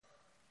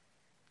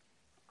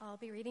I'll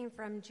be reading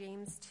from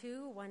James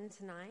 2, 1-9.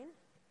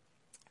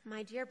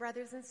 My dear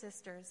brothers and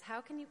sisters,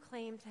 how can you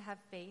claim to have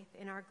faith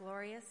in our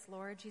glorious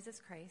Lord Jesus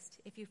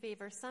Christ if you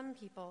favor some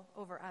people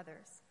over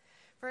others?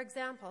 For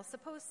example,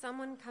 suppose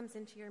someone comes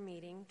into your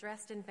meeting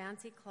dressed in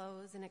fancy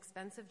clothes and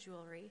expensive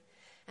jewelry,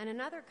 and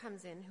another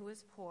comes in who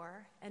is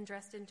poor and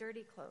dressed in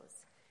dirty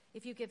clothes.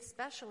 If you give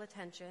special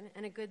attention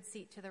and a good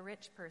seat to the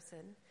rich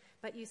person,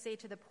 but you say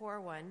to the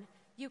poor one,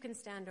 you can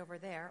stand over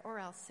there or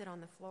else sit on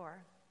the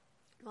floor,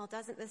 well,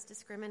 doesn't this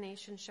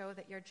discrimination show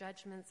that your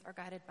judgments are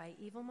guided by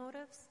evil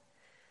motives?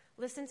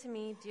 Listen to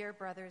me, dear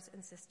brothers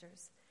and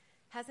sisters.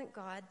 Hasn't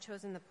God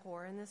chosen the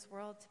poor in this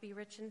world to be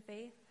rich in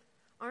faith?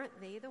 Aren't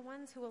they the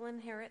ones who will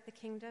inherit the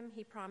kingdom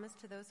he promised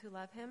to those who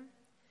love him?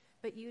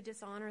 But you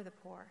dishonor the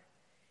poor.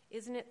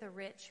 Isn't it the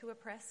rich who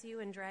oppress you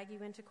and drag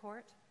you into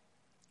court?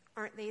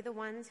 Aren't they the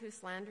ones who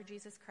slander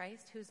Jesus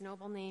Christ, whose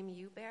noble name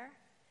you bear?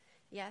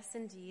 Yes,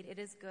 indeed, it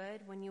is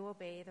good when you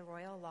obey the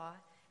royal law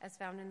as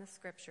found in the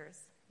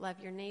scriptures. Love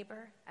your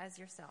neighbor as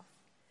yourself.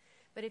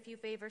 But if you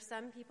favor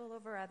some people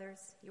over others,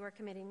 you are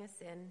committing a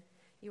sin.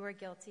 You are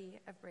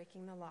guilty of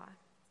breaking the law.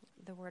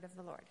 The word of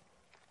the Lord.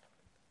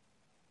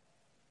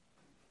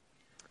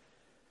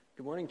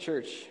 Good morning,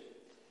 church.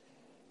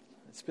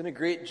 It's been a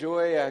great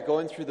joy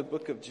going through the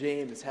book of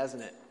James,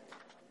 hasn't it?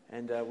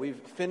 And we've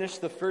finished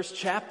the first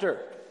chapter.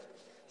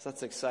 So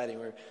that's exciting.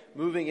 We're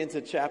moving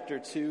into chapter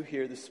 2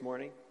 here this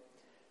morning.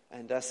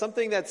 And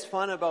something that's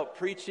fun about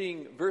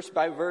preaching verse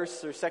by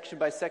verse or section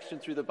by section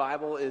through the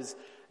Bible is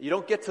you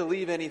don't get to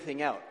leave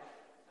anything out.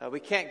 We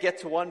can't get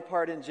to one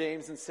part in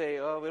James and say,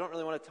 oh, we don't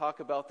really want to talk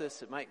about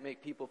this. It might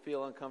make people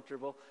feel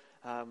uncomfortable.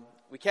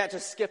 We can't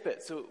just skip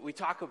it, so we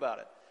talk about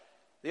it.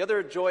 The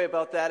other joy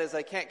about that is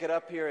I can't get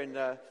up here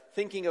and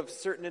thinking of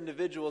certain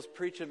individuals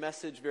preach a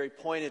message very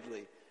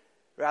pointedly.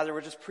 Rather,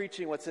 we're just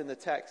preaching what's in the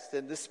text.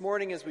 And this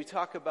morning as we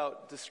talk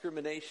about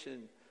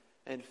discrimination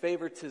and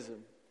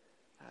favoritism,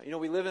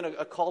 we live in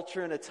a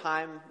culture and a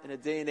time, in a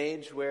day and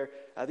age where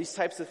these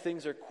types of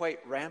things are quite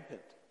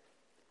rampant.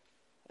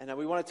 And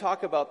we want to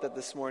talk about that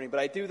this morning.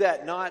 But I do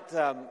that not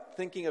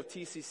thinking of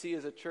TCC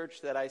as a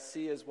church that I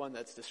see as one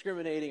that's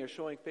discriminating or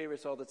showing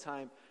favorites all the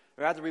time.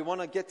 Rather, we want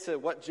to get to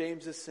what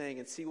James is saying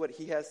and see what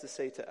he has to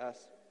say to us.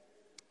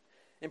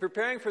 In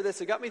preparing for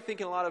this, it got me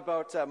thinking a lot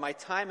about my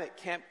time at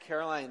Camp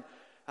Caroline.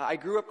 I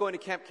grew up going to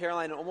Camp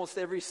Caroline almost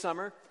every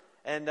summer.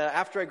 And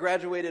after I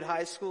graduated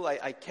high school,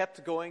 I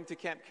kept going to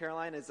Camp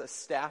Caroline as a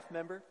staff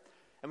member.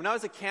 And when I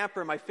was a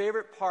camper, my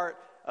favorite part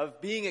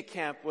of being at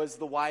camp was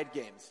the Wide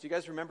Games. Do you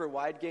guys remember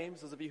Wide Games,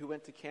 those of you who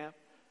went to camp?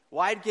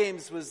 Wide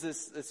Games was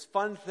this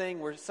fun thing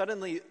where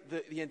suddenly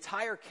the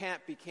entire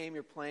camp became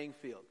your playing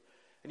field.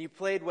 And you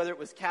played, whether it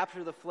was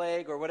capture the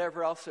flag or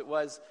whatever else it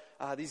was,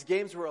 these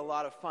games were a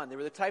lot of fun. They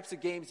were the types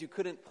of games you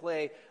couldn't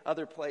play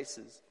other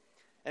places.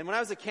 And when I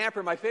was a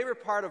camper, my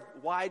favorite part of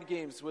Wide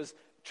Games was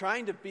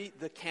trying to beat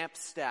the camp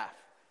staff.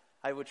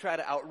 I would try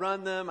to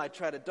outrun them, I'd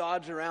try to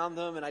dodge around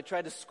them, and I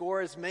tried to score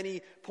as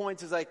many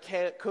points as I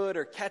could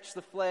or catch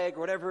the flag or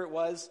whatever it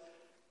was.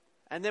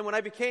 And then when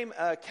I became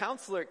a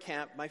counselor at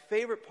camp, my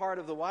favorite part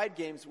of the Wide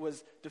Games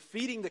was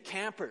defeating the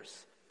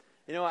campers.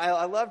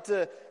 I loved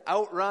to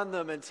outrun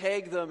them and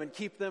tag them and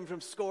keep them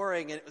from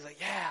scoring, and it was like,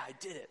 yeah, I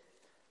did it.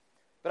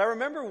 But I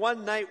remember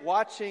one night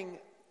watching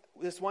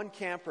this one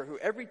camper who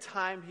every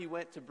time he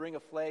went to bring a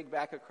flag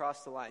back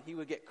across the line, he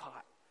would get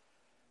caught.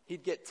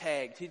 He'd get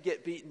tagged. He'd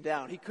get beaten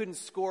down. He couldn't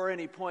score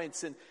any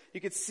points. And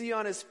you could see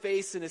on his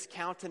face and his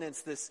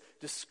countenance this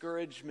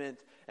discouragement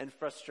and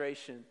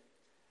frustration.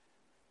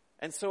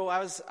 And so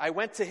I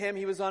went to him.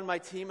 He was on my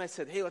team. I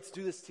said, hey, let's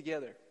do this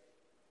together.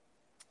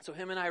 So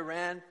him and I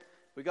ran.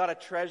 We got a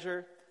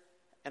treasure.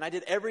 And I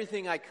did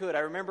everything I could. I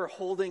remember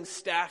holding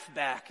staff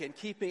back and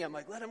keeping him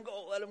like, let him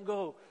go, let him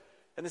go.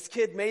 And this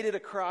kid made it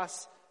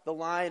across the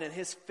line and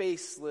his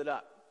face lit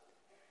up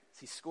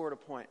as he scored a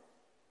point.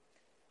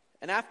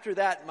 And after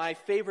that, my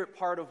favorite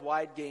part of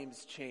Wide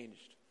Games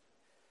changed.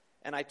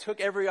 And I took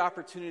every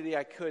opportunity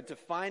I could to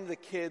find the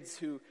kids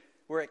who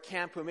were at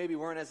camp who maybe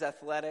weren't as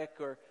athletic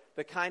or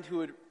the kind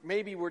who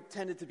were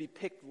tended to be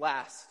picked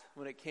last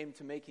when it came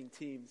to making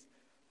teams.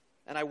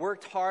 And I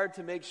worked hard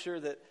to make sure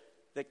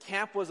that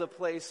camp was a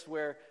place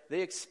where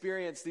they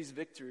experienced these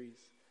victories.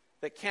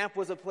 That camp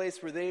was a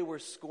place where they were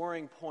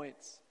scoring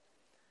points.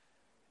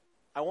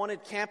 I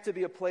wanted camp to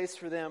be a place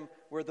for them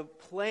where the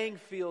playing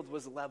field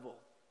was level.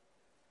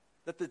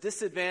 That the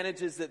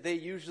disadvantages that they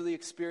usually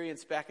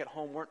experience back at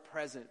home weren't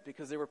present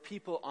because there were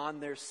people on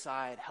their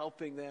side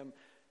helping them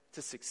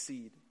to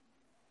succeed.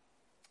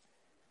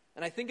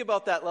 And I think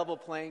about that level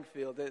playing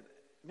field that,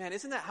 man,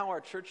 isn't that how our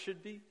church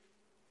should be?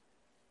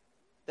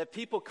 That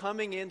people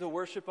coming in to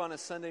worship on a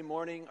Sunday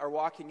morning are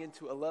walking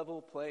into a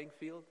level playing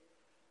field?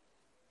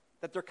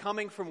 That they're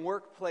coming from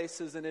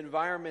workplaces and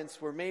environments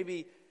where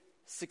maybe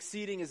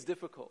succeeding is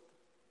difficult.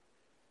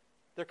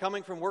 They're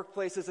coming from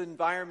workplaces and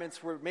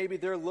environments where maybe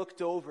they're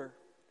looked over.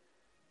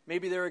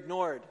 Maybe they're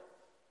ignored.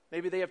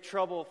 Maybe they have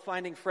trouble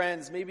finding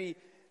friends. Maybe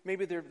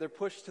they're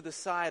pushed to the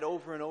side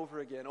over and over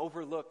again,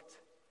 overlooked.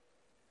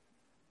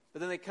 But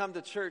then they come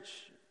to church.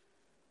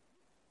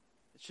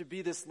 It should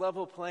be this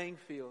level playing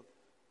field,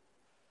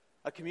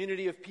 a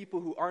community of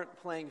people who aren't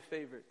playing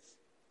favorites.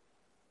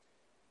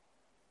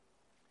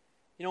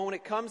 You know, when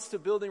it comes to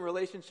building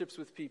relationships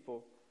with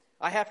people,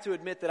 I have to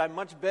admit that I'm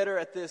much better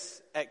at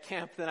this at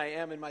camp than I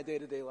am in my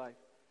day-to-day life.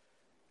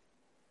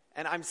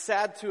 And I'm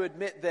sad to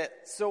admit that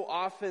so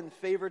often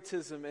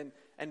favoritism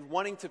and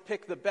wanting to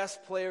pick the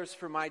best players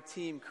for my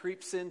team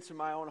creeps into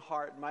my own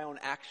heart and my own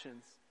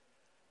actions.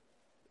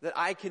 That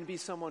I can be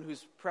someone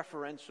who's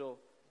preferential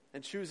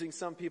and choosing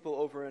some people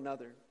over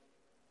another.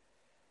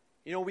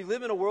 You know, we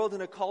live in a world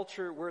and a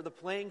culture where the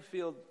playing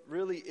field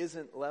really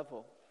isn't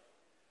level.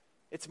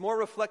 It's more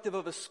reflective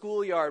of a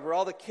schoolyard where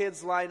all the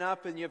kids line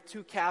up and you have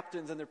two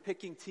captains and they're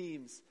picking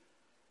teams.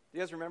 Do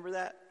you guys remember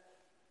that?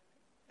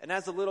 And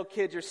as a little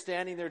kid, you're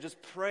standing there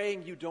just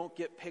praying you don't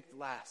get picked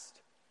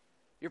last.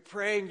 You're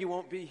praying you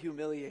won't be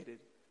humiliated.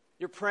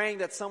 You're praying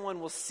that someone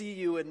will see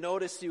you and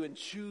notice you and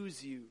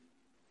choose you.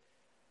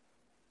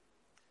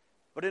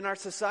 But in our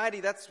society,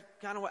 that's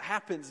kind of what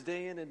happens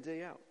day in and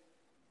day out.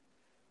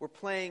 We're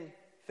playing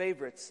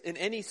favorites. In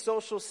any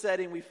social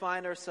setting we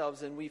find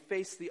ourselves in, we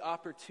face the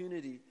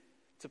opportunity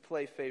to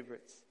play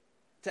favorites,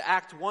 to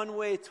act one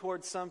way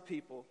towards some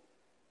people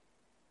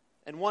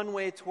and one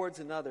way towards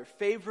another,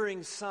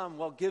 favoring some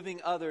while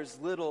giving others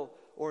little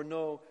or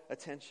no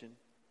attention.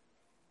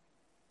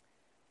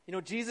 You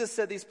know, Jesus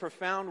said these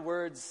profound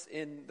words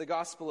in the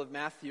Gospel of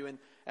Matthew,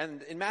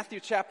 and in Matthew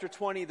chapter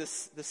 20, the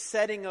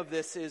setting of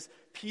this is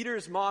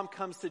Peter's mom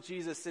comes to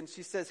Jesus and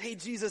she says, "Hey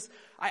Jesus,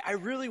 I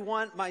really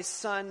want my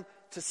son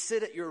to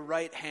sit at your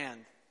right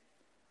hand.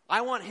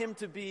 I want him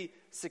to be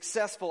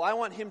successful. I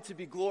want him to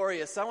be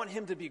glorious. I want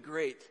him to be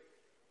great.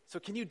 So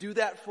can you do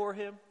that for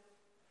him?"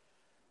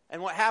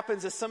 And what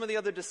happens is some of the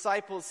other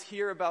disciples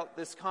hear about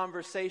this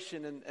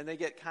conversation and they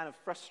get kind of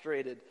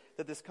frustrated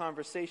that this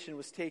conversation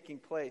was taking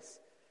place.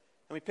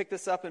 And we pick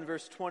this up in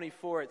verse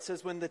 24. It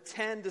says, when the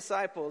 10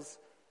 disciples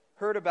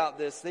heard about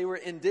this, they were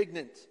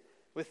indignant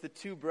with the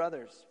two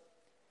brothers.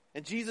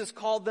 And Jesus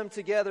called them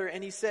together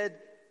and he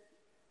said,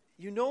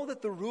 "You know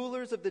that the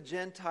rulers of the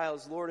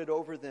Gentiles lord it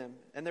over them,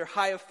 and their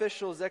high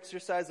officials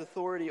exercise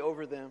authority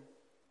over them.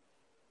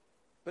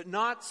 But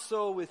not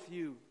so with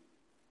you.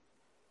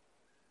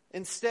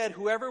 Instead,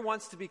 whoever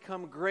wants to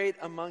become great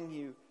among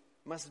you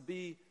must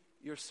be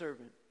your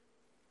servant."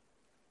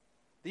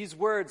 These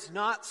words,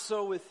 "not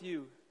so with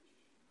you."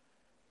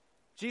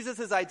 Jesus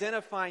is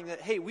identifying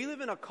that, hey, we live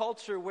in a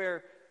culture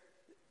where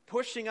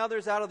pushing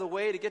others out of the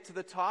way to get to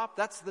the top,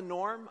 that's the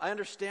norm. I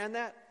understand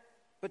that.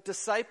 But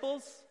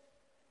disciples,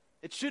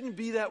 it shouldn't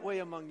be that way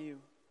among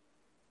you.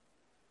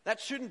 That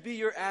shouldn't be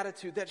your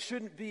attitude. That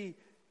shouldn't be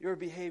your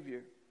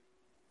behavior.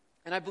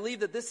 And I believe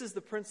that this is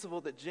the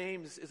principle that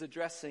James is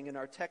addressing in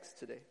our text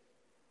today.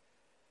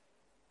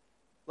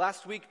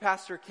 Last week,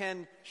 Pastor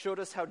Ken showed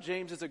us how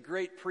James is a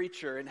great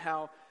preacher and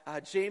how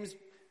James,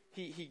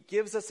 he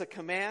gives us a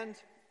command.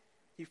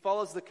 He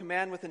follows the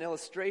command with an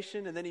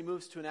illustration, and then he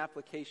moves to an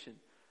application.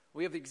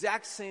 We have the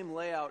exact same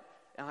layout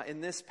in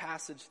this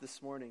passage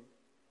this morning.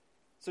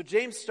 So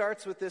James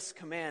starts with this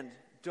command: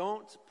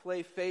 don't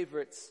play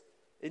favorites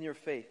in your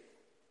faith.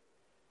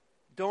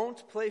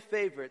 Don't play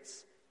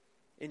favorites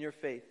in your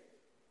faith.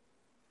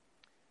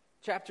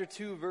 Chapter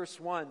 2, verse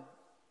 1,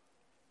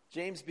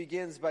 James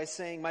begins by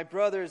saying, "My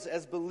brothers,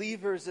 as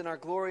believers in our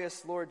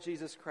glorious Lord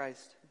Jesus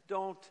Christ,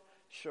 don't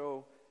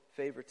show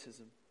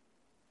favoritism."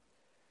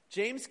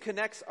 James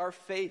connects our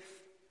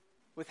faith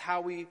with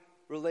how we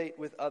relate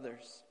with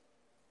others.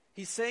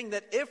 He's saying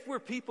that if we're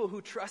people who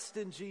trust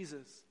in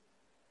Jesus,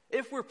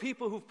 if we're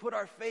people who've put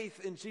our faith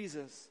in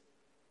Jesus,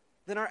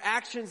 then our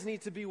actions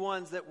need to be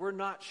ones that we're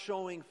not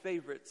showing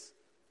favorites.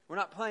 We're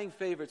not playing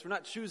favorites. We're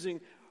not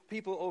choosing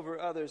people over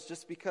others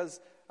just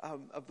because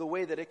of the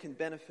way that it can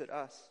benefit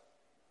us.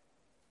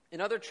 In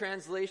other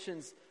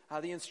translations,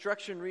 the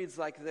instruction reads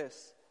like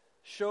this: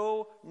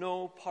 show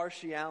no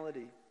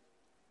partiality.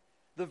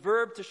 The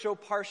verb to show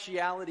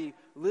partiality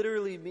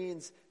literally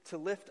means to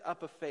lift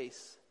up a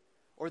face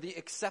or the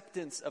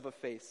acceptance of a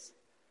face.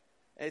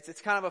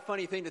 It's kind of a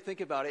funny thing to think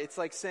about it. It's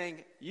like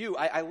saying, you,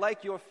 I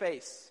like your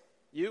face.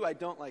 You, I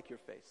don't like your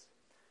face.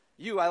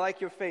 You, I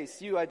like your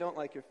face. You, I don't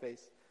like your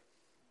face.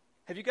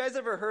 Have you guys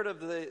ever heard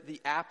of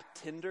the app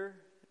Tinder?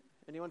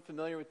 Anyone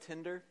familiar with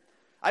Tinder?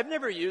 I've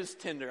never used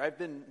Tinder. I've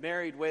been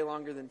married way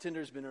longer than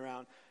Tinder's been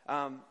around.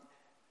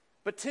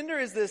 But Tinder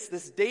is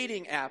this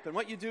dating app, and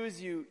what you do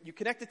is you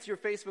connect it to your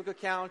Facebook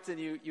account, and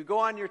you go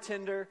on your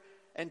Tinder,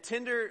 and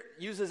Tinder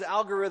uses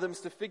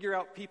algorithms to figure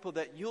out people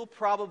that you'll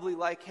probably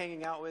like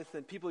hanging out with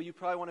and people you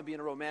probably want to be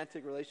in a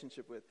romantic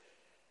relationship with.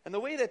 And the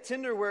way that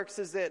Tinder works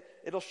is that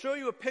it'll show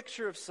you a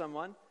picture of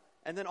someone,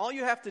 and then all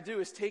you have to do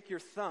is take your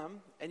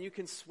thumb, and you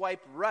can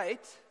swipe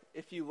right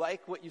if you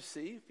like what you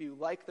see, if you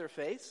like their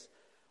face,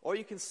 or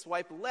you can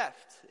swipe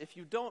left if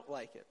you don't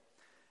like it.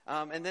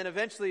 And then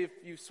eventually, if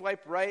you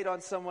swipe right on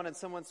someone and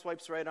someone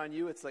swipes right on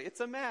you, it's like, it's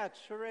a match,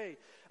 hooray.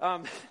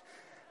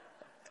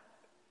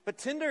 But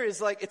Tinder is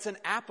like, it's an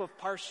app of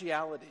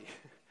partiality.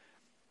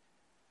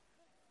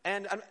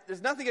 And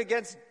there's nothing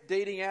against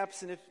dating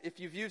apps, and if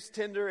you've used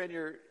Tinder and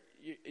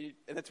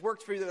and it's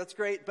worked for you, that's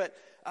great. But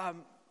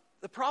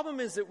the problem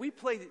is that we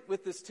play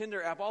with this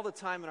Tinder app all the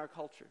time in our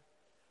culture.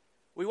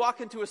 We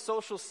walk into a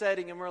social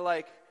setting and we're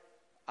like,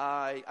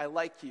 I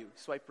like you,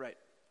 swipe right.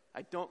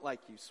 I don't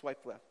like you,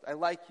 swipe left. I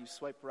like you,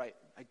 swipe right.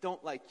 I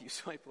don't like you,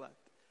 swipe left.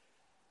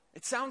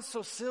 It sounds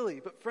so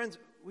silly, but friends,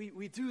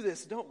 we do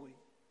this, don't we?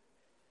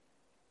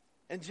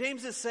 And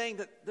James is saying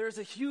that there's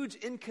a huge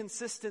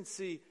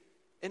inconsistency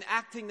in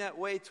acting that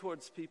way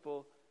towards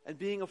people and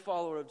being a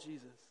follower of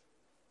Jesus.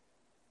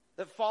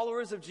 That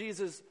followers of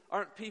Jesus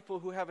aren't people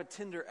who have a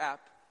Tinder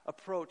app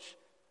approach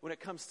when it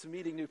comes to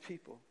meeting new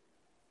people.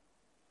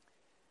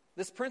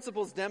 This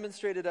principle is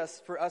demonstrated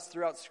for us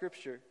throughout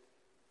Scripture.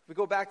 If we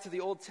go back to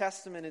the Old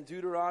Testament in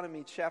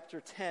Deuteronomy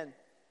chapter 10,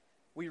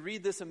 we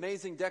read this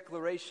amazing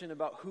declaration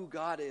about who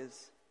God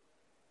is.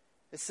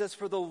 It says,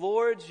 "For the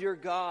Lord your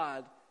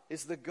God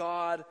is the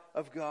God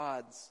of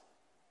gods."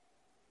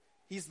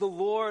 He's the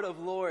Lord of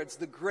lords,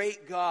 the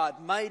great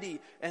God,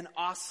 mighty and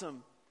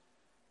awesome.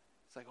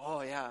 It's like,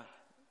 oh yeah,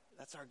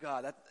 that's our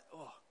God.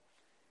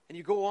 And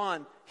you go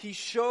on, He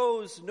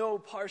shows no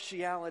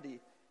partiality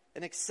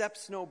and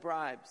accepts no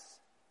bribes.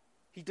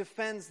 He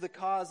defends the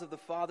cause of the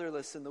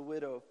fatherless and the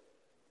widow.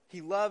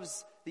 He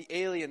loves the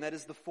alien, that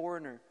is the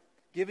foreigner,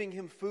 giving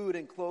him food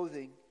and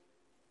clothing.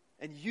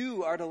 And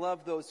you are to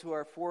love those who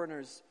are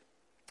foreigners,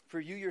 for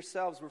you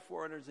yourselves were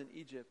foreigners in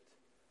Egypt.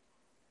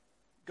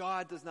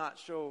 God does not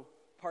show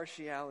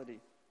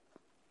partiality.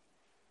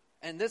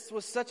 And this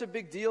was such a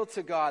big deal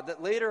to God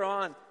that later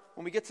on,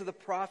 when we get to the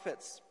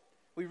prophets,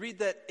 we read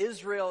that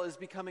Israel is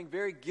becoming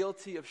very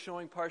guilty of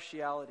showing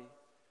partiality.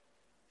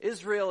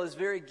 Israel is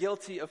very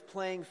guilty of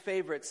playing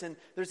favorites. And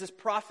there's this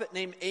prophet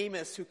named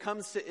Amos who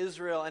comes to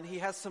Israel, and he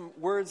has some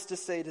words to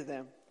say to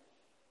them.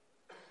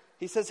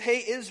 He says,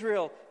 "Hey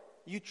Israel,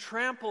 you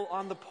trample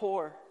on the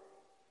poor.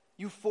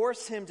 You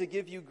force him to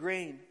give you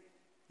grain.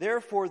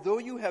 Therefore, though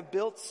you have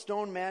built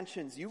stone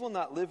mansions, you will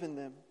not live in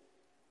them.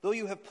 Though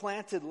you have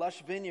planted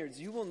lush vineyards,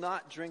 you will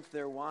not drink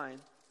their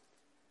wine.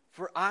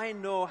 For I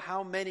know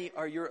how many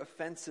are your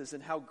offenses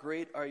and how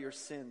great are your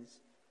sins.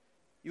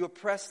 You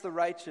oppress the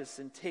righteous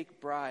and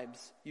take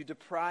bribes. You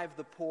deprive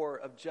the poor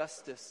of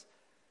justice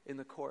in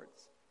the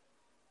courts."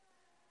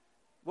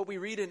 What we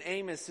read in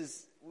Amos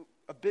is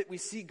we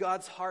see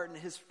God's heart and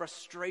His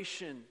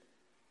frustration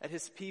at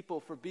His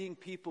people for being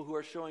people who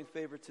are showing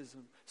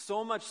favoritism.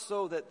 So much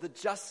so that the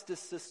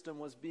justice system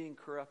was being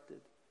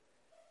corrupted.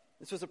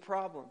 This was a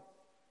problem.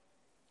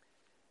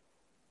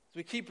 As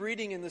we keep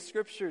reading in the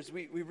Scriptures,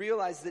 we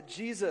realize that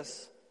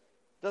Jesus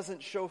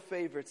doesn't show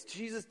favorites.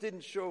 Jesus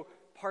didn't show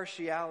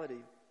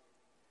partiality.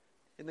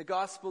 In the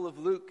Gospel of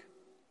Luke,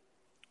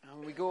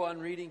 when we go on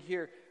reading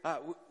here,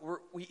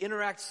 we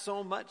interact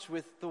so much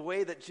with the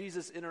way that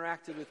Jesus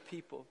interacted with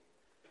people.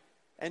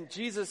 And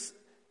Jesus,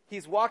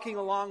 He's walking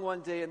along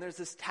one day, and there's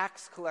this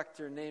tax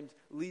collector named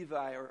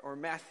Levi or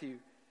Matthew.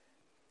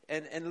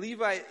 And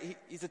Levi,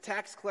 he's a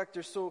tax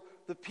collector, so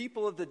the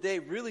people of the day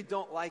really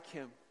don't like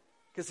him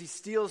because he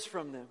steals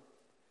from them.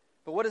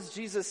 But what does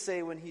Jesus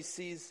say when he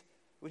sees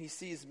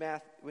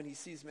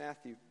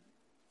Matthew? It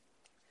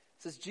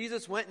says,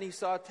 Jesus went and he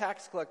saw a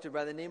tax collector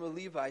by the name of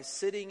Levi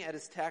sitting at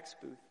his tax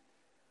booth.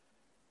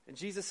 And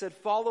Jesus said,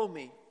 "Follow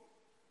me."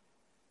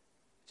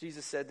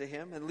 Jesus said to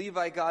him, and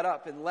Levi got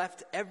up and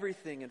left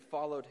everything and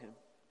followed him.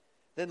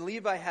 Then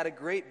Levi had a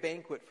great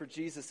banquet for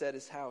Jesus at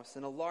his house,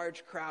 and a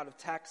large crowd of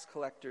tax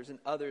collectors and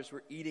others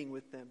were eating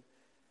with them.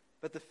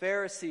 But the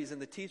Pharisees and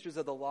the teachers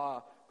of the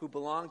law who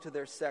belonged to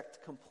their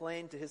sect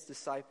complained to his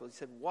disciples. He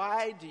said,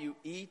 "Why do you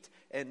eat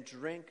and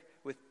drink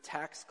with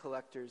tax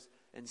collectors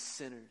and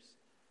sinners?"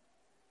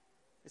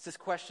 It's this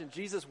question,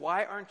 Jesus,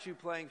 why aren't you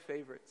playing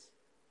favorites?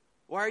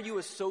 Why are you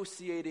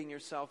associating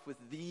yourself with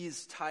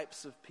these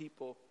types of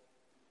people?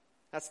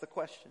 That's the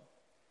question.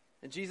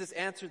 And Jesus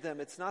answered them,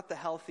 "It's not the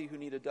healthy who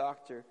need a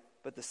doctor,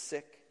 but the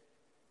sick.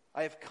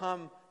 I have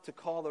come to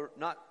call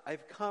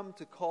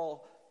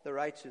the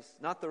righteous,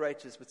 not the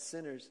righteous, but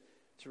sinners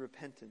to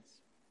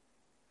repentance."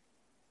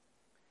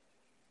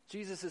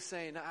 Jesus is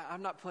saying,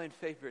 I'm not playing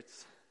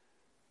favorites.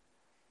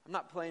 I'm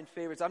not playing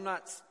favorites. I'm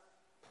not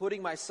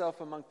putting myself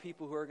among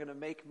people who are going to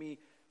make me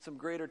some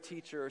greater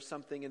teacher or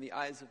something in the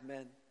eyes of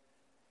men.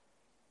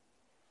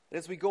 And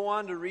as we go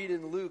on to read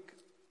in Luke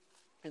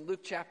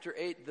chapter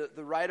 8,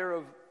 the writer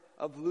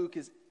of Luke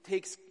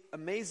takes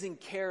amazing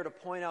care to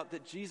point out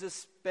that Jesus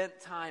spent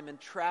time and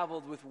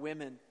traveled with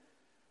women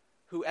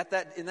who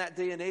in that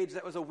day and age,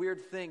 that was a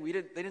weird thing. They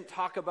didn't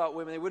talk about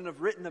women. They wouldn't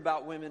have written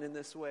about women in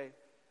this way.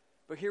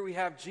 But here we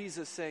have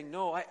Jesus saying,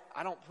 "No,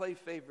 I don't play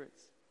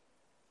favorites."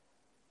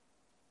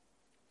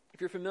 If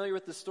you're familiar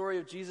with the story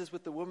of Jesus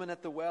with the woman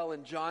at the well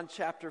in John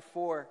chapter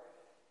 4,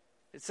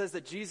 it says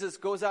that Jesus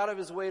goes out of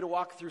his way to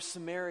walk through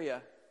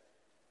Samaria.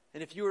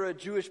 And if you were a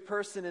Jewish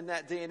person in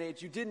that day and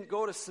age, you didn't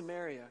go to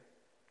Samaria.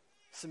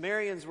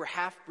 Samaritans were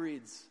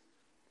half-breeds.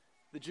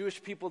 The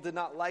Jewish people did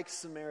not like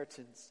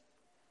Samaritans.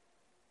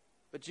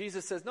 But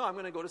Jesus says, "No, I'm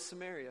going to go to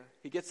Samaria."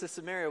 He gets to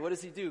Samaria. What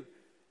does he do?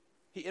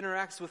 He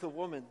interacts with a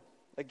woman.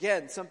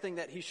 Again, something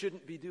that he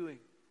shouldn't be doing.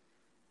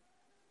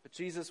 But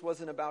Jesus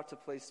wasn't about to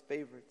place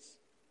favorites.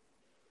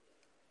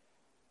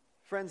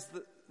 Friends,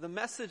 the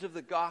message of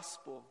the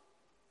gospel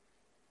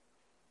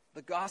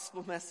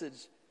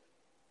message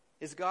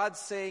is God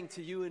saying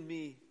to you and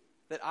me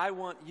that I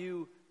want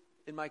you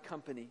in my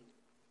company.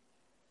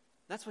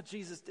 That's what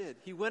Jesus did.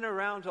 He went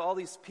around to all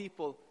these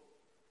people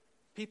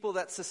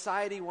that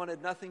society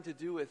wanted nothing to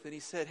do with, and he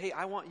said, hey,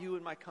 I want you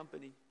in my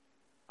company.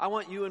 I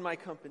want you in my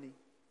company.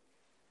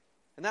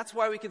 And that's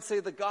why we can say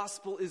the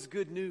gospel is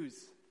good news.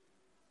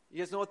 You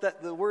guys know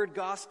what the word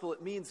gospel,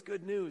 it means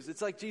good news.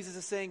 It's like Jesus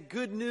is saying,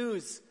 good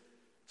news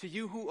to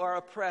you who are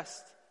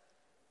oppressed.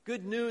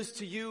 Good news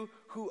to you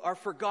who are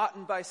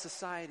forgotten by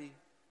society.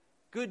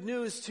 Good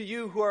news to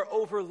you who are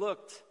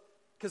overlooked.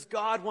 Because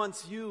God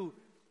wants you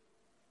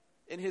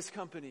in his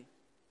company.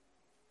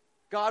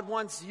 God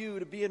wants you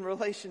to be in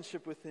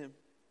relationship with him.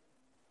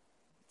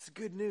 It's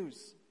good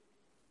news.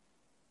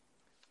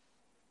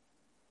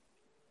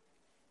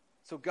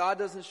 So God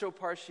doesn't show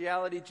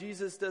partiality.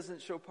 Jesus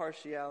doesn't show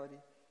partiality.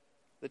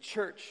 The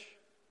church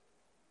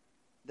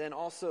then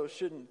also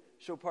shouldn't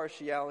show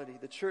partiality.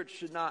 The church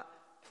should not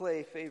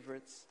play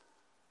favorites.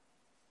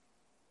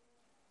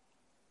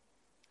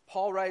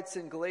 Paul writes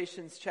in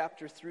Galatians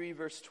chapter 3,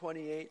 verse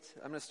 28.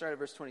 I'm going to start at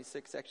verse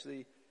 26,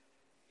 actually.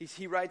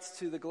 He writes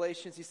to the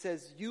Galatians, he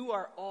says, you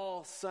are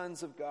all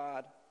sons of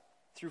God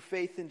through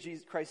faith in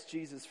Christ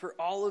Jesus. For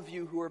all of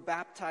you who are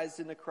baptized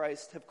into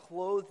Christ have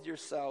clothed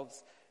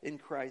yourselves in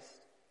Christ.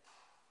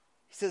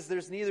 He says,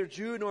 there's neither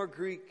Jew nor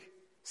Greek,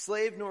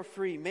 slave nor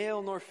free,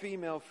 male nor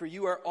female, for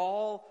you are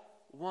all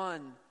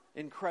one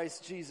in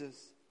Christ Jesus.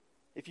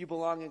 If you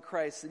belong in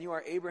Christ, then you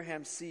are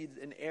Abraham's seed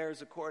and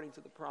heirs according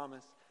to the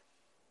promise.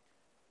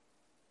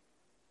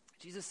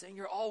 Jesus saying,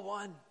 you're all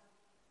one.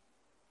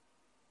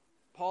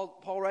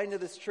 Paul writing to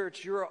this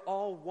church, you're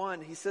all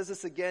one. He says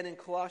this again in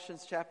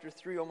Colossians chapter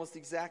 3, almost the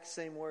exact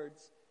same words.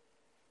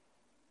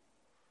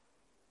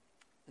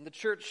 And the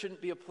church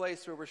shouldn't be a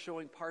place where we're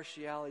showing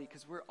partiality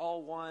because we're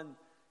all one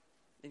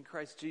in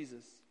Christ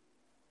Jesus.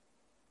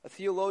 A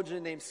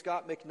theologian named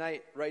Scott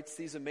McKnight writes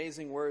these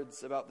amazing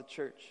words about the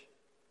church.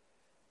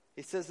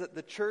 He says that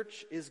the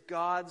church is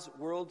God's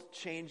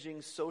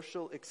world-changing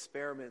social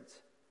experiment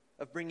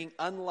of bringing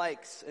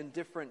unlikes and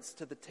difference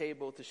to the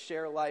table to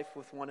share life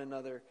with one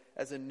another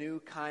as a new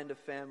kind of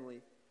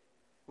family.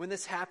 When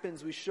this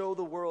happens, we show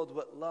the world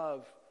what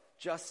love,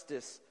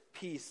 justice,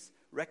 peace,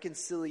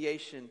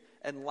 reconciliation,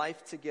 and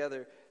life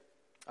together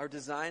are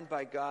designed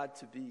by God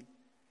to be.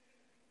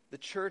 The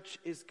church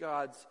is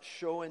God's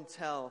show and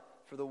tell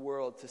for the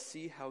world to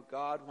see how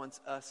God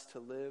wants us to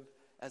live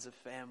as a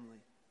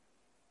family.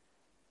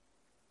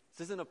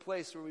 This isn't a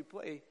place where we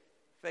play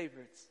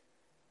favorites.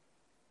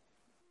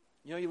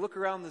 You know, you look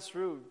around this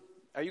room.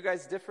 Are you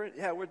guys different?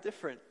 Yeah, we're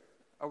different.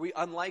 Are we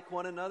unlike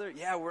one another?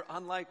 Yeah, we're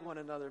unlike one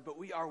another, but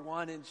we are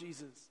one in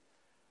Jesus.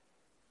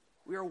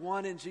 We are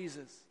one in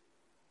Jesus.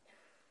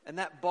 And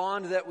that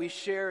bond that we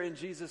share in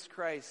Jesus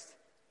Christ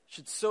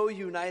should so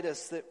unite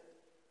us that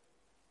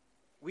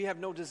we have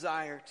no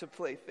desire to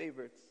play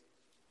favorites.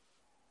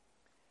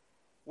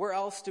 Where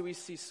else do we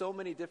see so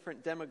many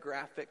different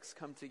demographics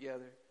come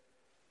together?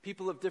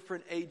 People of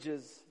different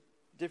ages,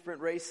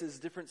 different races,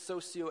 different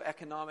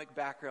socioeconomic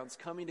backgrounds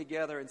coming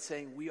together and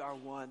saying, we are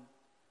one.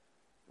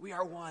 We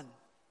are one.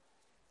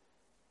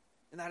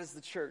 And that is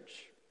the church.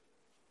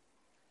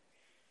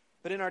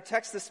 But in our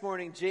text this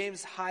morning,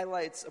 James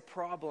highlights a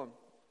problem.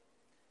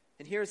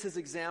 And here's his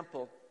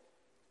example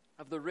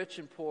of the rich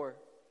and poor.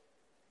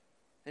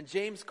 And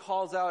James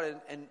calls out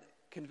and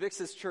convicts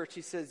his church.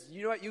 He says,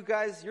 you know what, you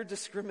guys, you're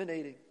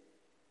discriminating.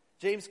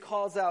 James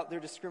calls out their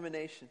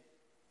discrimination.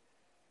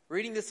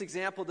 Reading this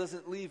example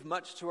doesn't leave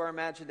much to our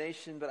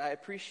imagination, but I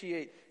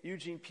appreciate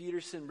Eugene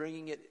Peterson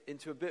bringing it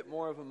into a bit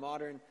more of a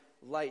modern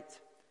light,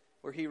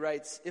 where he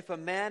writes, if a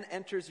man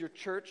enters your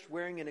church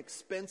wearing an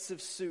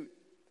expensive suit,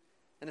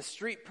 and a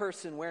street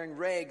person wearing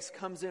rags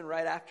comes in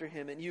right after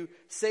him, and you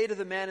say to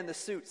the man in the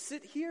suit,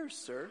 sit here,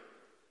 sir.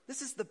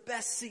 This is the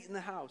best seat in the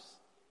house.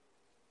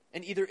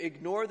 And either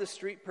ignore the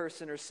street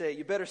person or say,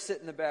 you better sit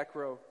in the back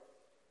row.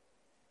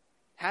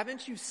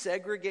 Haven't you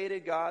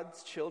segregated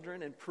God's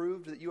children and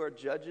proved that you are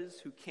judges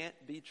who can't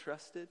be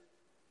trusted?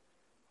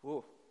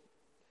 Whoa.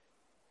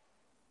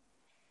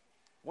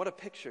 What a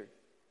picture.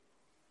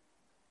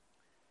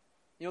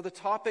 You know, the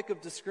topic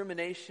of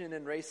discrimination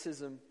and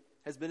racism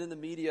has been in the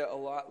media a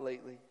lot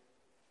lately.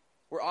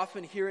 We're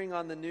often hearing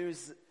on the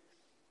news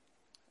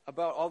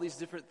about all these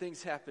different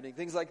things happening.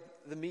 Things like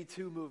the Me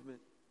Too movement,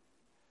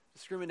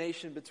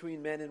 discrimination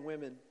between men and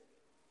women,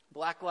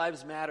 Black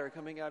Lives Matter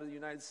coming out of the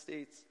United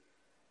States.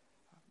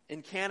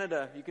 In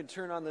Canada, you can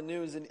turn on the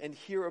news and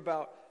hear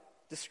about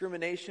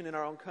discrimination in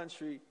our own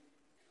country.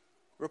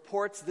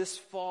 Reports this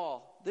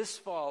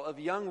fall of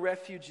young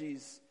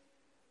refugees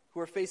who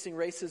are facing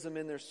racism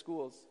in their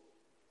schools.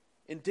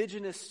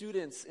 Indigenous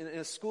students in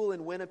a school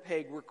in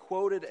Winnipeg were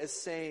quoted as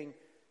saying,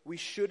 we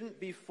shouldn't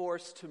be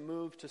forced to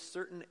move to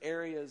certain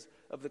areas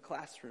of the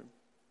classroom.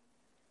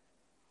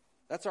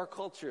 That's our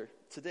culture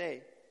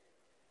today.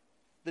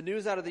 The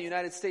news out of the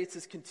United States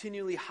is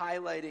continually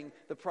highlighting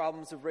the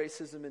problems of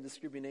racism and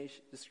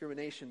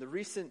discrimination. The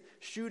recent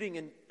shooting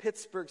in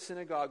Pittsburgh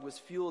synagogue was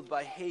fueled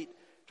by hate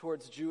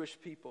towards Jewish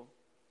people.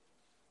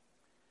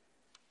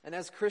 And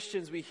as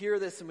Christians, we hear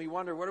this and we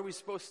wonder, what are we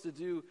supposed to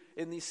do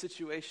in these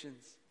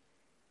situations?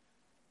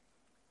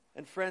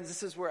 And friends,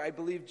 this is where I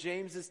believe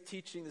James is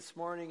teaching this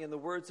morning, and the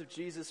words of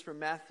Jesus from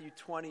Matthew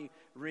 20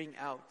 ring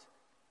out.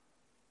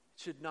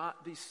 It should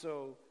not be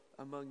so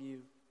among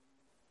you.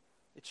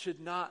 It should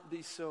not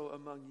be so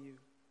among you.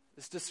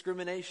 This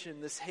discrimination,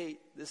 this hate,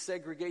 this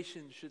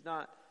segregation should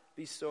not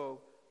be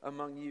so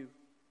among you.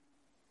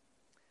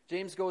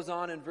 James goes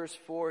on in verse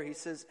 4, he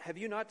says, "Have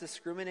you not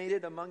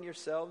discriminated among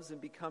yourselves and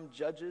become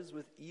judges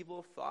with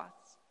evil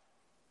thoughts?"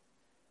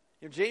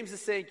 James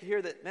is saying here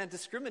that, man,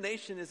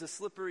 discrimination is a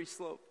slippery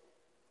slope.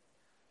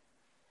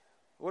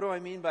 What do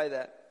I mean by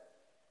that?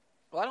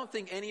 Well, I don't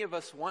think any of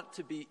us want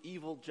to be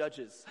evil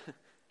judges.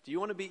 Do you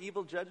want to be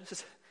evil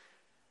judges?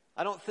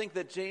 I don't think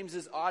that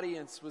James's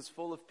audience was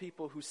full of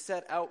people who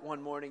set out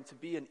one morning to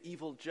be an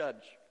evil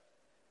judge.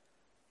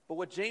 But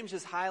what James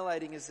is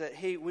highlighting is that,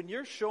 hey, when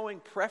you're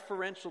showing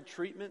preferential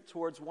treatment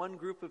towards one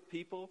group of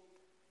people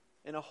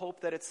in a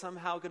hope that it's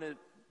somehow going to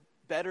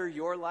better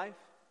your life,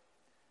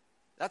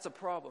 that's a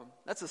problem.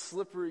 That's a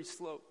slippery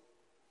slope.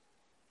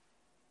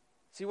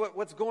 See,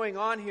 what's going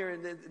on here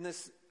in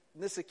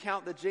this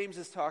account that James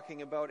is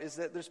talking about is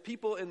that there's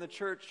people in the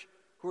church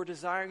who are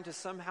desiring to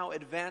somehow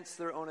advance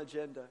their own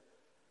agenda.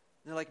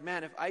 They're like,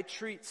 man, if I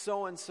treat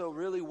so-and-so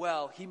really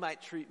well, he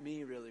might treat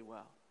me really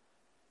well.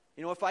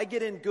 If I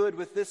get in good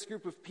with this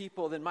group of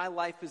people, then my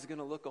life is going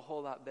to look a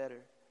whole lot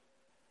better.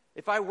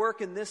 If I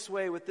work in this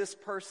way with this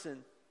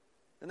person,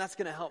 then that's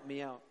going to help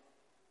me out.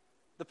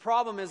 The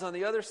problem is, on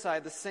the other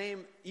side, the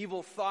same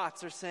evil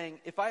thoughts are saying,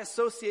 if I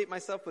associate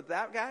myself with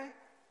that guy,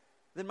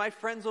 then my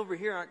friends over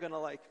here aren't going to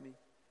like me.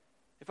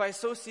 If I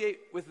associate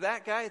with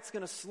that guy, it's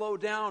going to slow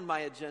down my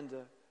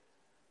agenda.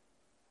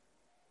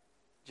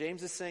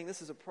 James is saying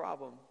this is a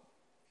problem.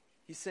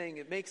 He's saying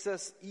it makes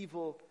us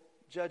evil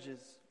judges.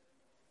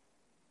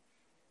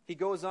 He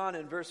goes on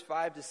in verse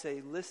 5 to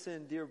say,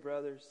 "Listen, dear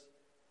brothers,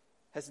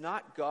 has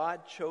not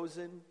God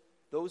chosen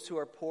those who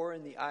are poor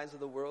in the eyes of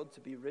the world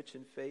to be rich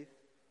in faith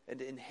and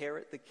to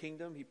inherit the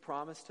kingdom he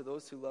promised to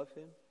those who love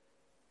him?"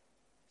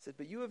 He said,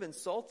 "But you have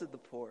insulted the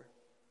poor.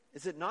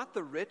 Is it not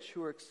the rich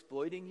who are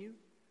exploiting you?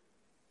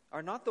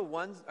 Are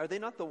they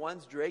not the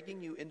ones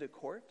dragging you into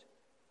court?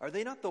 Are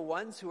they not the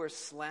ones who are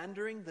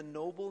slandering the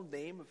noble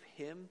name of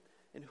him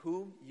in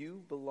whom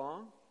you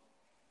belong?"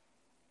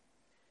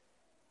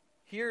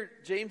 Here,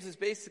 James is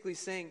basically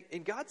saying,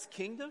 in God's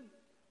kingdom,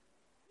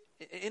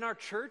 in our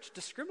church,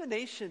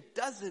 discrimination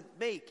doesn't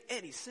make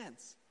any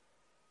sense.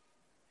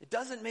 It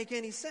doesn't make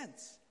any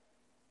sense.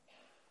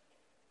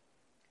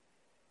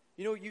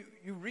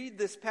 You read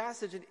this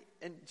passage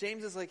and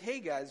James is like,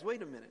 hey guys,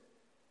 wait a minute.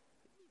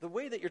 The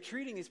way that you're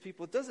treating these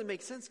people, it doesn't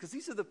make sense because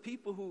these are the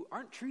people who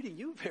aren't treating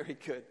you very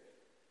good.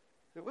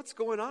 What's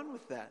going on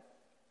with that?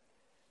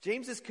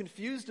 James is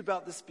confused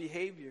about this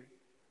behavior.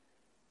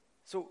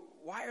 So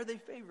why are they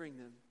favoring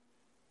them?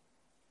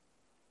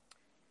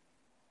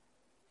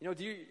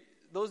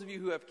 Those of you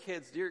who have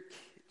kids, do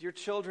your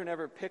children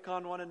ever pick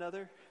on one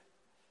another?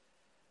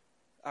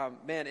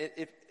 Man,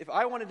 if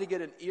I wanted to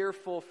get an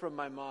earful from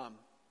my mom,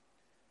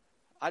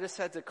 I just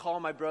had to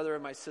call my brother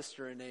and my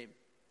sister a name.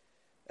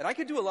 And I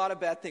could do a lot of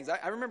bad things.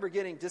 I remember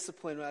getting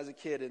disciplined when I was a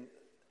kid,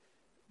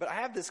 but I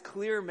have this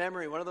clear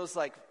memory, one of those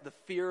like the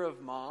fear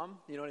of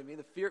mom, you know what I mean?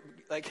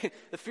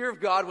 The fear of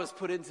God was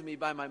put into me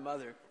by my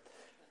mother.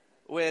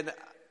 When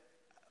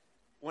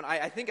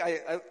I think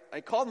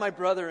I called my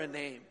brother a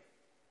name,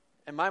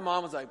 and my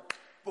mom was like,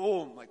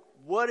 boom, like,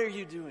 what are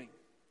you doing?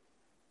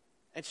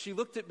 And she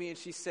looked at me and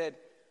she said,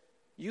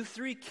 "You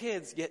 3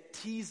 kids get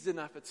teased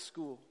enough at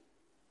school.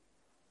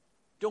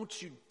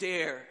 Don't you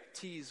dare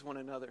tease one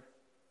another.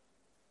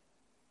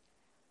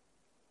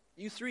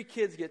 You 3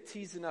 kids get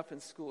teased enough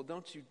in school.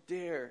 Don't you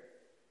dare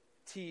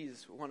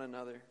tease one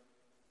another."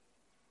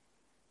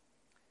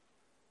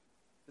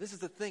 This is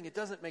the thing. It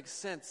doesn't make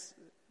sense.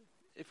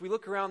 If we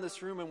look around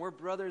this room and we're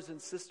brothers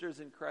and sisters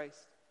in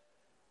Christ,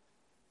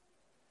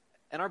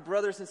 and our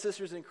brothers and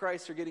sisters in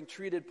Christ are getting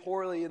treated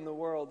poorly in the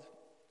world,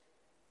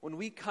 when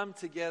we come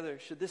together,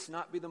 should this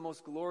not be the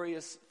most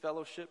glorious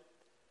fellowship?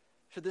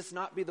 Should this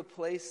not be the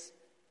place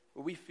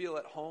where we feel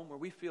at home, where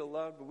we feel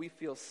loved, where we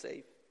feel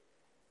safe?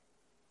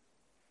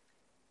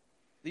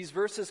 These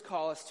verses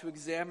call us to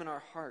examine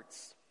our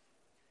hearts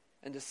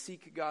and to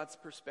seek God's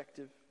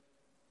perspective.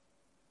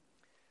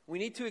 We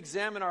need to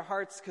examine our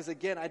hearts because,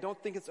 again, I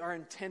don't think it's our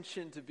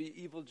intention to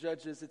be evil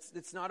judges.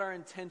 It's not our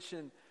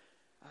intention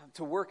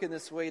to work in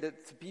this way, to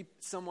be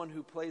someone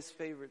who plays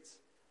favorites.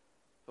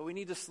 But we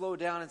need to slow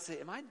down and say,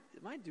 am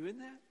I doing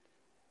that?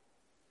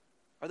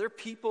 Are there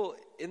people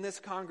in this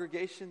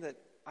congregation that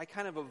I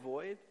kind of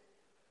avoid?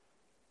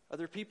 Are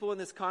there people in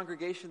this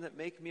congregation that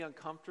make me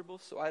uncomfortable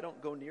so I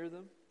don't go near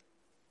them?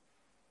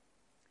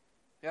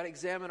 We got to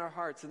examine our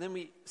hearts, and then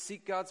we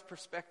seek God's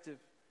perspective.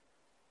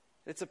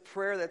 It's a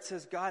prayer that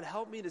says, God,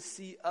 help me to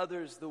see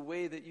others the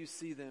way that you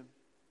see them.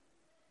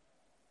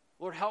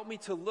 Lord, help me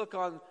to look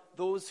on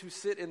those who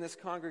sit in this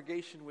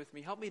congregation with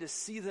me. Help me to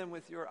see them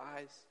with your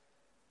eyes.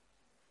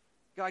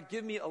 God,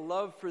 give me a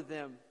love for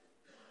them,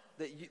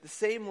 the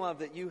same love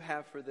that you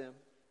have for them.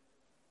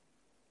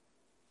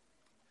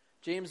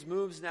 James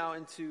moves now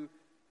into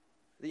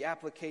the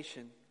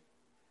application.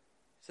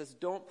 He says,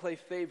 don't play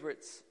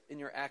favorites in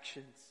your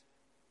actions.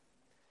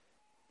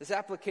 This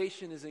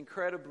application is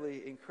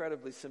incredibly,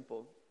 incredibly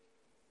simple.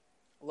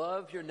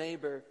 Love your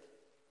neighbor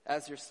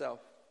as yourself.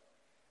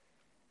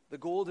 The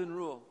golden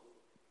rule.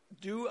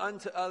 Do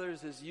unto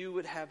others as you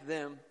would have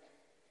them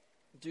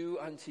do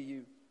unto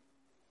you.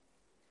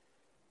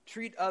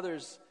 Treat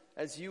others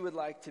as you would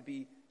like to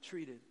be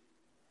treated.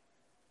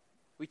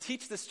 We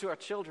teach this to our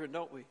children,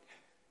 don't we?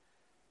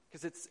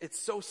 Because it's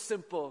so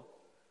simple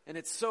and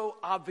it's so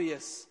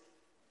obvious,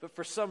 but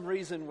for some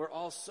reason we're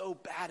all so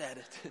bad at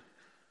it.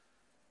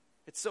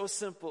 It's so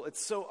simple,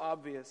 it's so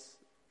obvious,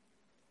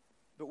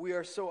 but we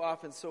are so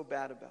often so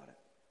bad about it.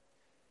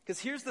 Because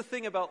here's the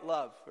thing about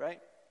love, right?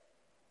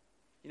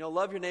 You know,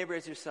 love your neighbor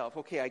as yourself.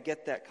 Okay, I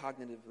get that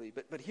cognitively,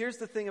 but here's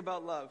the thing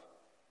about love.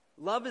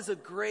 Love is a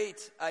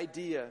great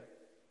idea.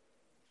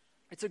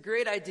 It's a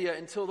great idea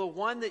until the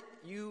one that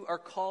you are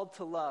called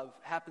to love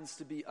happens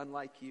to be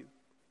unlike you.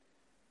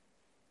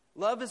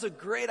 Love is a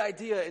great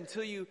idea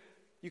until you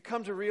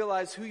come to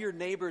realize who your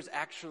neighbors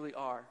actually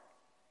are.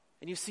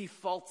 And you see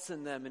faults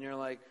in them and you're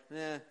like,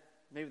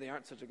 maybe they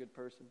aren't such a good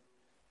person.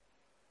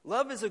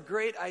 Love is a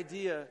great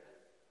idea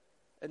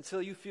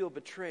until you feel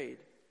betrayed.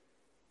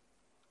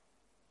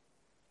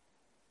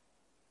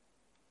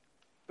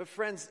 But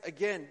friends,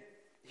 again,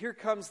 here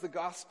comes the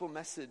gospel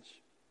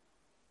message.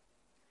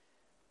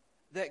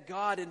 That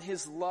God in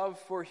his love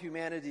for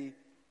humanity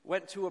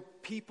went to a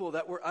people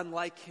that were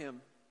unlike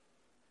him.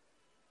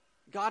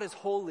 God is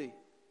holy.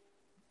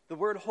 The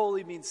word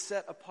holy means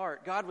set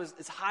apart. God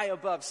is high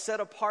above,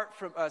 set apart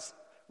from us.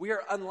 We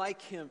are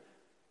unlike him.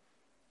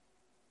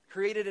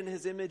 Created in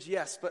his image,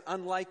 yes, but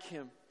unlike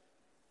him.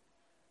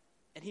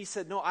 And he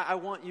said, no, I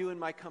want you in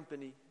my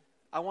company.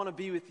 I want to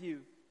be with you.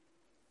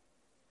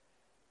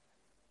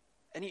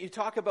 And you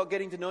talk about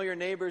getting to know your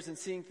neighbors and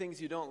seeing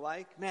things you don't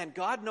like. Man,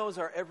 God knows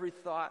our every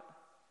thought,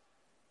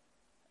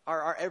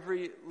 our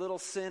every little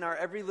sin, our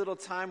every little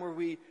time where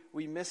we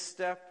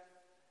misstep.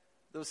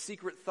 Those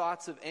secret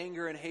thoughts of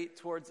anger and hate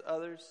towards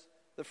others,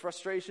 the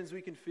frustrations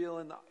we can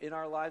feel in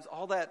our lives,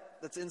 all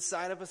that's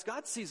inside of us,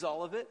 God sees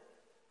all of it.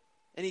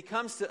 And he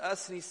comes to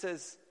us and he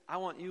says, I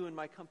want you in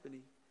my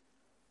company.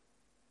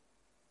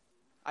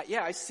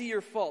 I see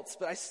your faults,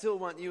 but I still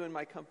want you in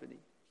my company.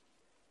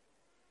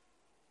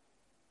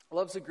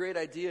 Love's a great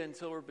idea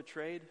until we're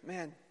betrayed.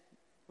 Man,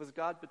 was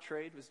God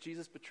betrayed? Was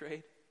Jesus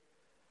betrayed?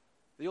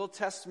 The Old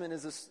Testament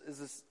is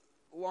this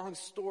long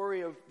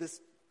story of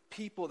this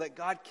people that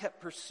God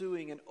kept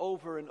pursuing, and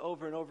over and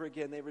over and over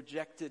again they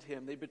rejected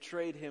him, they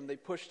betrayed him, they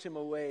pushed him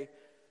away.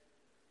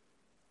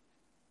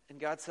 And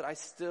God said, I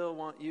still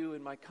want you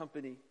in my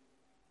company.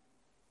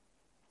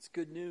 It's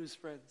good news,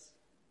 friends.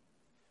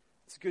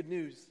 It's good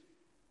news.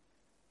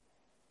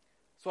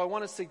 So I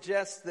want to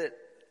suggest that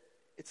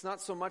it's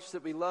not so much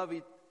that we love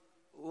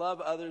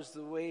others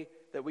the way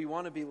that we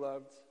want to be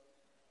loved.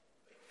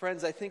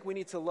 Friends, I think we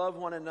need to love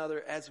one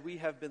another as we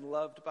have been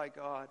loved by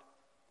God.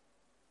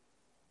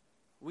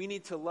 We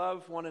need to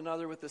love one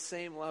another with the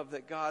same love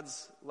that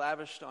God's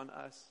lavished on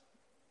us.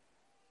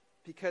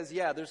 Because,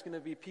 there's going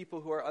to be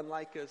people who are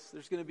unlike us.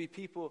 There's going to be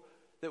people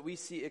that we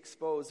see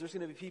exposed. There's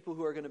going to be people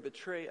who are going to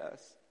betray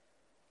us.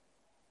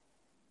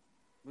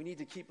 We need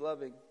to keep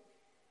loving.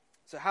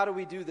 So how do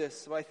we do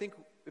this? So I think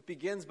it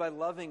begins by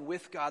loving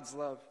with God's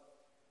love.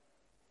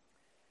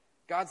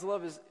 God's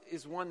love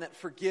is one that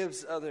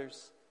forgives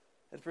others.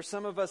 And for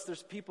some of us,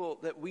 there's people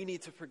that we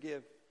need to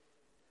forgive.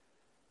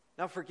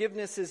 Now,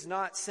 forgiveness is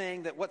not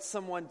saying that what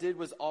someone did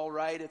was all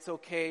right, it's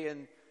okay,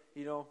 and,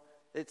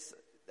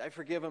 I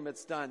forgive them,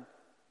 it's done.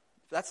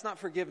 That's not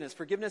forgiveness.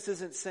 Forgiveness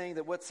isn't saying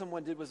that what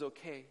someone did was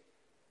okay.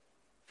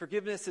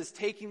 Forgiveness is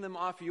taking them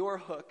off your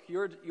hook,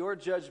 your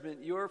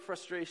judgment, your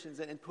frustrations,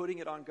 and putting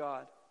it on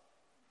God.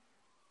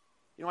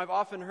 I've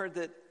often heard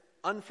that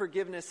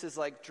unforgiveness is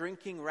like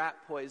drinking rat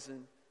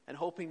poison and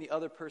hoping the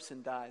other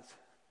person dies.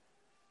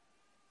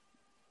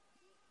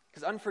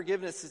 Because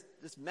unforgiveness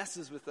just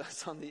messes with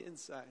us on the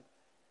inside.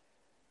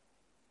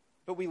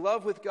 But we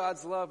love with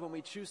God's love when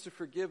we choose to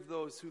forgive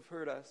those who've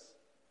hurt us.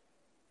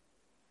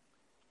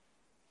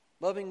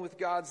 Loving with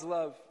God's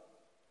love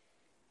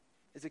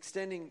is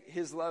extending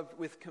his love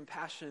with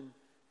compassion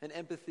and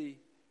empathy.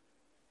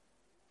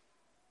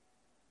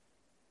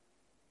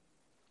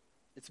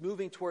 It's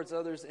moving towards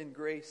others in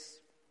grace.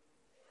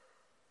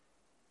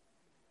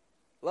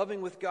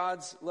 Loving with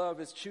God's love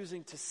is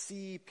choosing to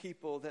see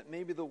people that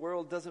maybe the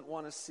world doesn't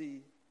want to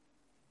see.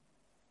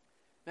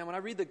 Man, when I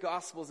read the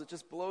Gospels, it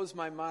just blows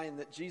my mind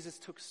that Jesus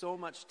took so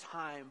much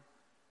time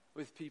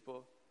with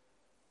people.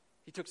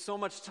 He took so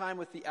much time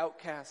with the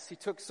outcasts. He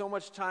took so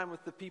much time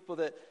with the people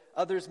that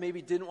others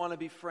maybe didn't want to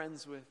be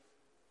friends with.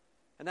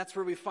 And that's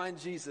where we find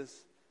Jesus.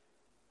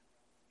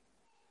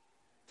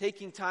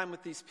 taking time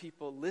with these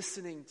people,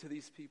 listening to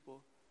these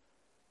people,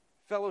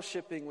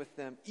 fellowshipping with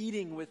them,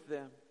 eating with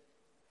them.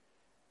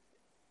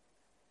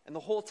 And the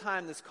whole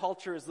time this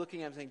culture is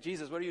looking at him saying,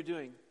 Jesus, what are you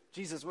doing?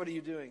 Jesus, what are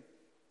you doing?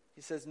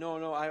 He says,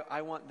 no,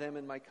 I want them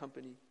in my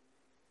company.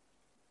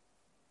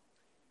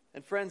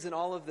 And friends, in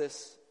all of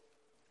this,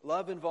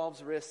 love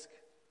involves risk.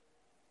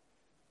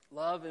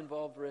 Love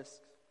involves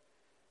risk.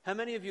 How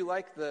many of you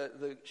like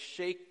the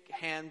shake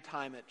hand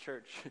time at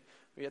church?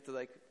 We have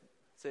to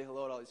say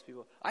hello to all these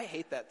people. I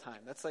hate that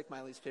time. That's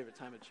my least favorite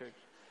time at church.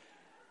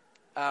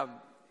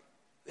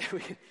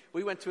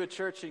 We went to a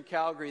church in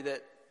Calgary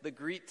that the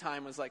greet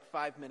time was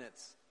 5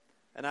 minutes.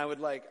 And I'm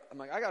like,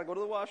 I got to go to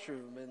the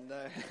washroom. And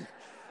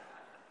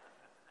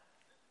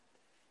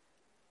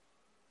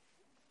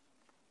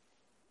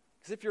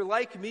because if you're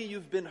like me,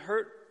 you've been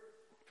hurt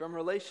from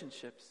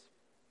relationships.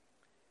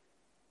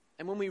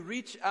 And when we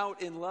reach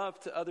out in love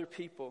to other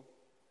people,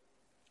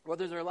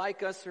 whether they're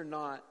like us or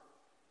not,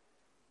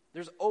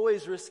 there's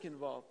always risk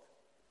involved.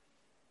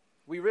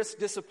 We risk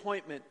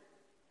disappointment.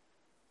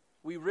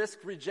 We risk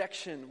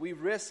rejection. We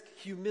risk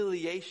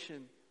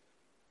humiliation.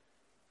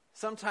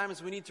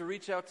 Sometimes we need to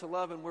reach out to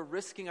love, and we're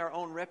risking our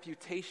own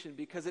reputation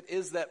because it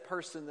is that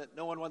person that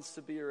no one wants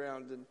to be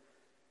around.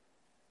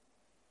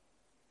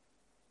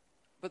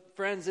 But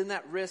friends, in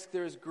that risk,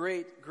 there is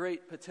great,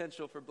 great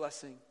potential for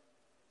blessing.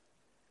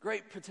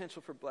 Great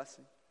potential for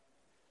blessing.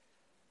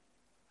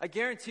 I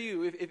guarantee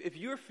you, if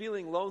you're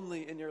feeling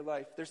lonely in your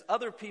life, there's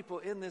other people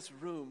in this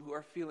room who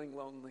are feeling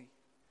lonely.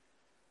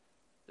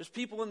 There's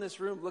people in this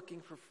room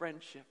looking for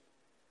friendship,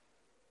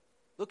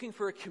 looking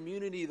for a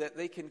community that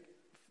they can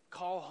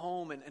call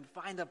home and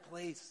find a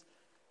place.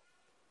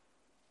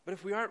 But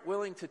if we aren't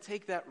willing to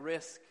take that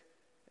risk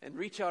and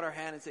reach out our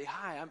hand and say,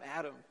 hi, I'm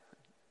Adam,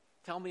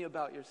 tell me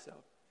about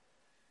yourself,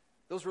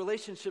 those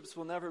relationships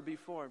will never be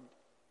formed.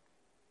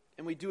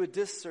 And we do a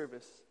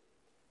disservice.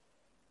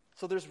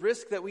 So there's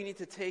risk that we need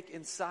to take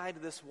inside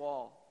this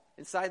wall,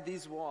 inside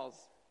these walls,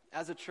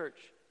 as a church,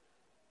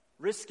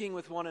 risking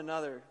with one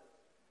another,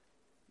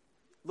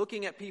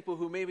 looking at people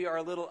who maybe are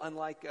a little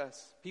unlike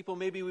us, people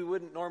maybe we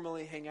wouldn't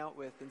normally hang out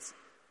with,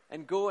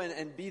 and go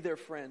and be their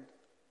friend.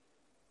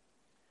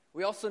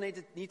 We also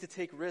need to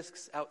take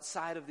risks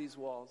outside of these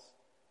walls.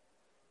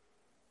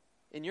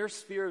 In your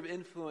sphere of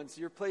influence,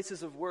 your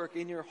places of work,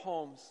 in your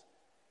homes,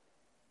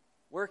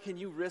 where can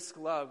you risk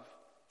love?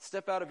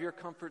 Step out of your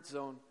comfort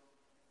zone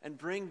and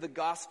bring the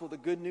gospel, the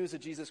good news of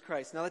Jesus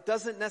Christ. Now, that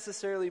doesn't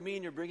necessarily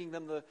mean you're bringing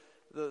them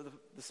the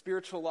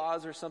spiritual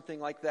laws or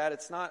something like that.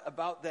 It's not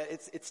about that.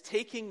 It's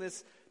taking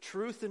this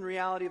truth and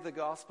reality of the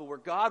gospel where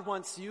God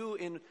wants you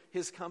in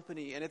his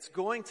company, and it's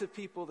going to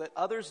people that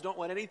others don't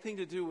want anything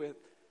to do with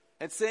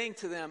and saying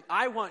to them,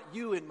 I want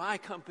you in my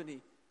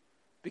company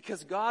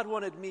because God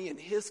wanted me in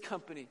his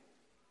company,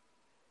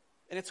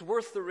 and it's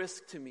worth the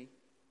risk to me.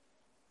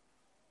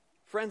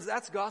 Friends,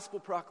 that's gospel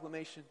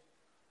proclamation.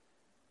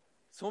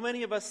 So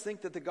many of us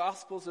think that the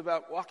gospel is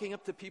about walking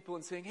up to people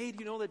and saying, hey, do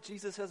you know that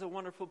Jesus has a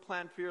wonderful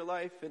plan for your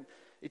life and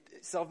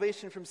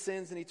salvation from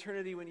sins and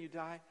eternity when you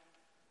die?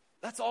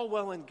 That's all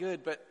well and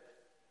good, but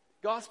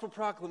gospel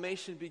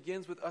proclamation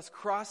begins with us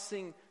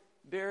crossing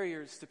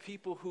barriers to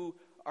people who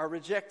are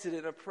rejected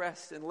and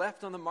oppressed and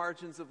left on the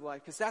margins of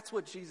life, because that's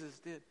what Jesus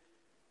did.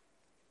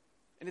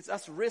 And it's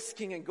us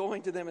risking and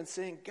going to them and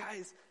saying,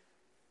 guys,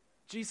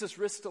 Jesus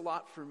risked a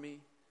lot for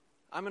me.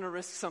 I'm going to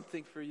risk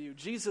something for you.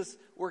 Jesus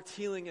worked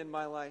healing in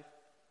my life.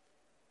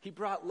 He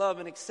brought love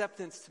and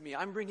acceptance to me.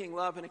 I'm bringing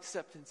love and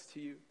acceptance to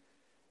you.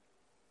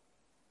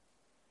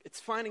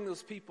 It's finding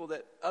those people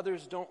that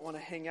others don't want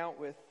to hang out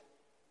with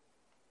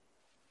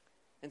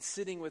and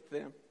sitting with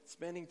them,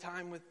 spending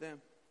time with them.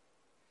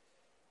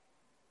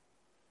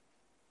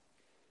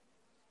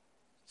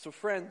 So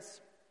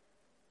friends,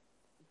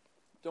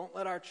 don't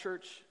let our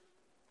church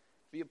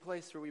be a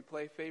place where we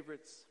play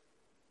favorites.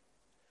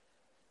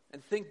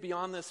 And think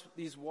beyond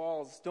these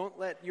walls. Don't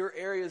let your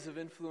areas of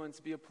influence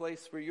be a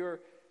place where you're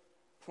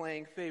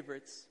playing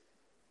favorites.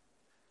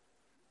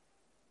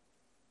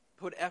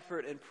 Put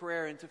effort and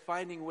prayer into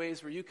finding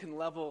ways where you can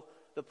level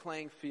the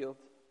playing field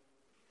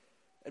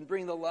and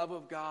bring the love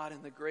of God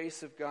and the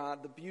grace of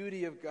God, the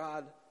beauty of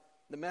God,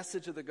 the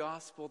message of the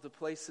gospel to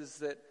places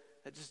that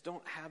just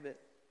don't have it.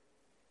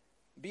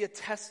 Be a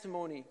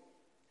testimony.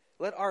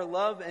 Let our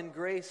love and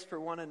grace for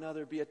one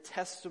another be a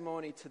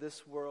testimony to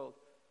this world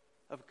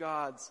of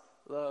God's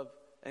love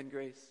and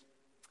grace.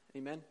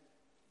 Amen?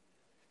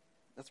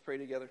 Let's pray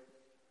together.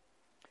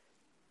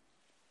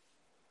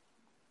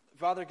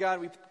 Father God,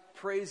 we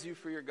praise you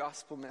for your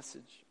gospel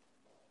message.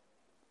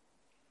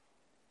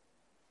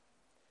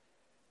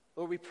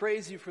 Lord, we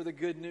praise you for the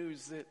good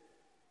news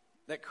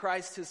that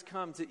Christ has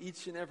come to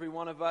each and every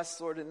one of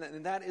us, Lord,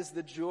 and that is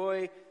the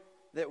joy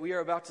that we are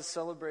about to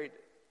celebrate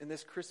in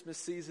this Christmas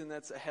season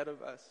that's ahead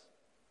of us.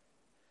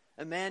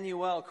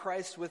 Emmanuel,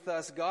 Christ with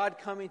us, God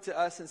coming to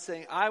us and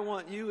saying, I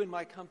want you in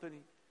my company.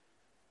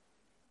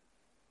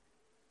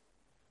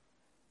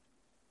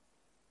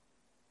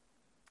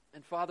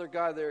 And Father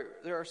God,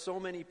 there are so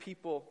many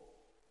people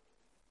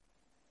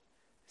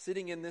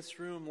sitting in this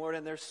room, Lord,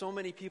 and there's so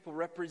many people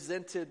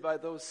represented by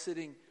those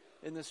sitting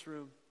in this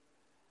room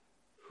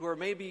who are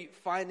maybe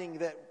finding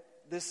that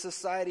this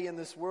society and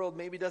this world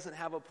maybe doesn't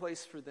have a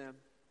place for them.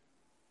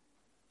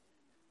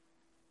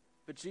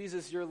 But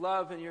Jesus, your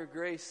love and your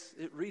grace,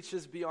 it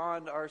reaches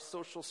beyond our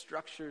social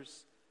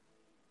structures,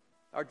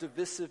 our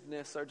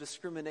divisiveness, our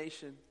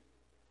discrimination.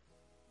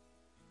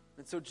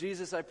 And so,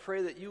 Jesus, I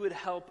pray that you would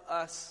help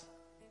us,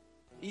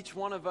 each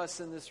one of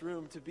us in this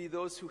room, to be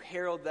those who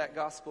herald that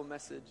gospel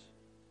message.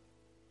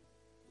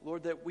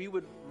 Lord, that we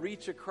would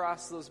reach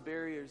across those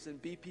barriers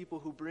and be people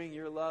who bring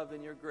your love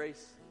and your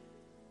grace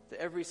to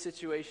every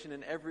situation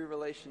and every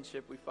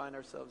relationship we find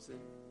ourselves in.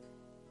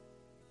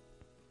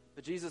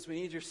 But Jesus, we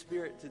need your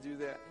Spirit to do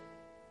that.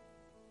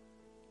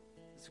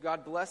 So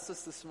God, bless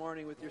us this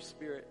morning with your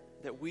Spirit,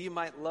 that we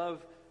might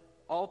love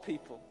all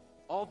people,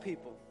 all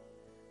people.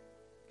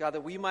 God,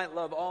 that we might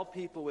love all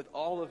people with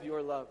all of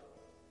your love.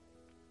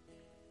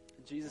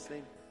 In Jesus'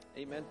 name,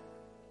 amen.